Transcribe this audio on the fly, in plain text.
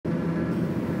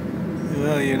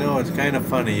Well, you know, it's kind of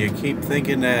funny. You keep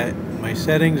thinking that my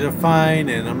settings are fine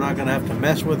and I'm not going to have to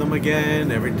mess with them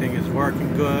again. Everything is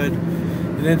working good.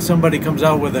 And then somebody comes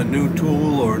out with a new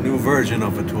tool or a new version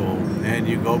of a tool, and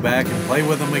you go back and play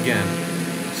with them again.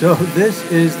 So this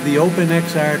is the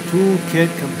OpenXR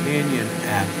Toolkit Companion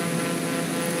App.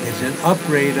 It's an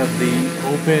upgrade of the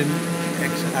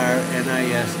OpenXR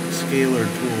NIS Scaler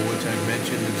Tool, which I've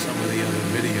mentioned in some of the other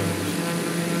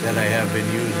videos that I have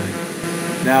been using.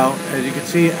 Now, as you can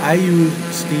see, I use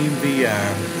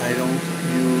SteamVR. I don't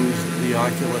use the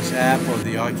Oculus app or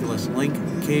the Oculus Link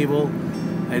cable.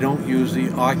 I don't use the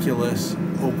Oculus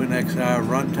OpenXR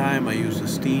runtime. I use the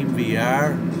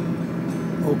SteamVR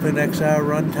OpenXR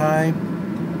runtime,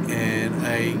 and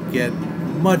I get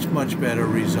much better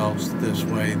results this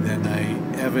way than I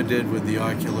ever did with the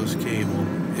Oculus cable.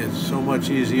 It's so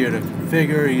much easier to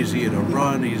configure, easier to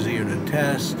run, easier to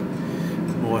test,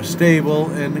 more stable,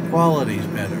 and the quality is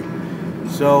better.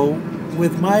 So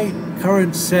with my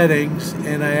current settings,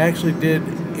 and I actually did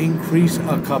increase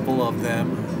a couple of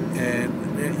them, and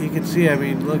you can see, I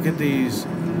mean, look at these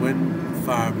wind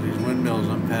farms, these windmills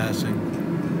I'm passing.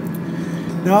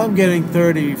 Now I'm getting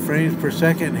 30 frames per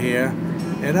second here,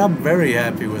 and I'm very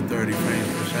happy with 30 frames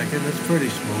per second. It's pretty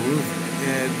smooth,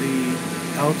 and the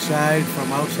outside,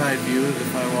 from outside views,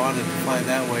 if I wanted to fly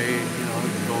that way, you know, I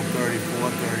could go 34,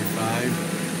 35.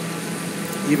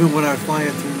 Even when I was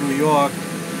flying through New York,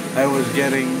 I was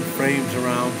getting frames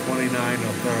around 29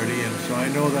 or 30, and so I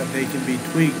know that they can be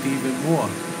tweaked even more.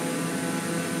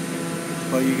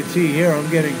 But you can see here I'm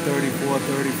getting 34,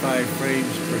 35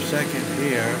 frames per second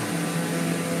here.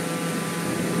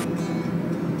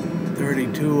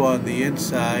 32 on the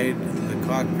inside of the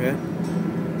cockpit.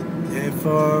 And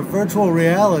for virtual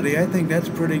reality, I think that's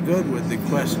pretty good with the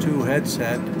Quest 2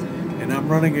 headset. And I'm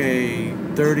running a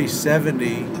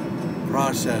 3070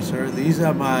 processor. These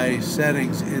are my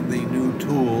settings in the new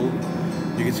tool.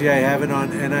 You can see I have it on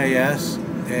NIS,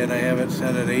 and I have it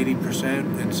set at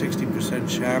 80% and 60%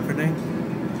 sharpening.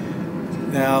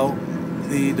 Now,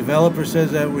 the developer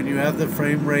says that when you have the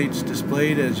frame rates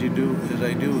displayed as I do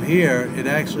here, it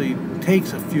actually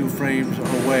takes a few frames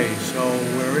away. So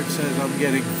where it says I'm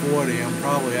getting 40, I'm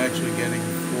probably actually getting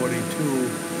 42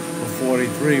 or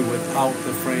 43 without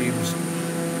the frames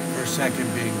per second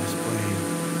being displayed.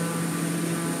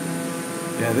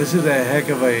 Yeah, this is a heck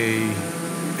of a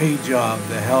paint job,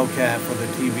 the Hellcat for the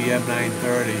TBM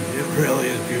 930. It really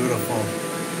is beautiful.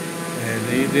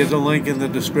 And there's a link in the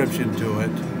description to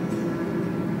it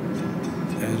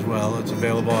as well. It's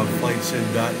available on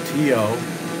flightsim.to.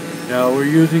 Now we're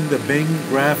using the Bing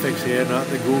graphics here, not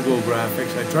the Google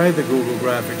graphics. I tried the Google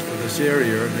graphics for this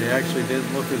area, and they actually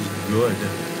didn't look as good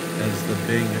as the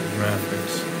Bing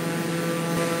graphics.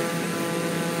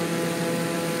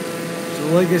 So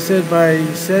like I said, my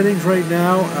settings right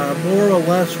now are more or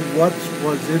less what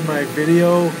was in my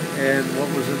video and what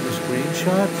was in the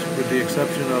screenshots, with the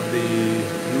exception of the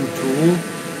new tool.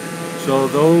 So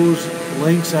those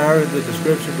links are in the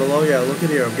description below. Yeah, look at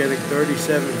here. I'm getting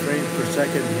 37 frames per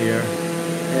second here.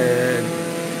 And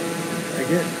I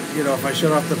get, you know, if I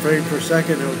shut off the frame per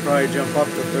second, it would probably jump up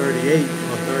to 38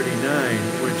 or 39,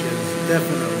 which is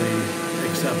definitely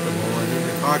acceptable. And in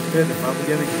the cockpit, if I'm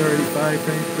getting 35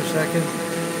 frames per second,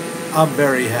 I'm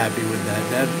very happy with that.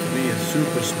 That to me is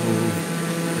super smooth,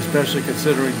 especially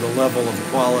considering the level of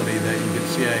quality that you can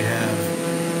see I have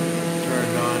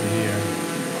turned on here.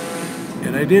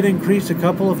 And I did increase a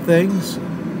couple of things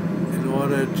in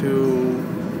order to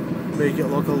make it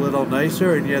look a little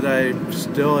nicer, and yet I'm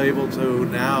still able to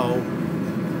now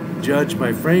judge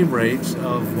my frame rates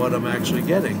of what I'm actually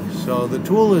getting. So the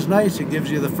tool is nice. It gives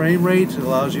you the frame rates. It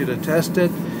allows you to test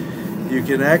it. You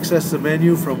can access the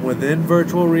menu from within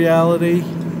virtual reality.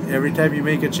 Every time you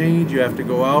make a change, you have to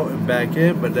go out and back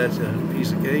in, but that's a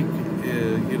piece of cake.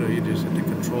 You know, you just hit the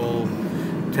control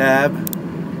tab.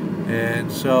 And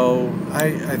so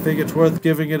I think it's worth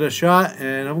giving it a shot,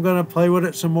 and I'm going to play with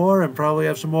it some more and probably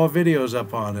have some more videos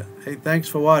up on it. Hey, thanks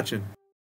for watching.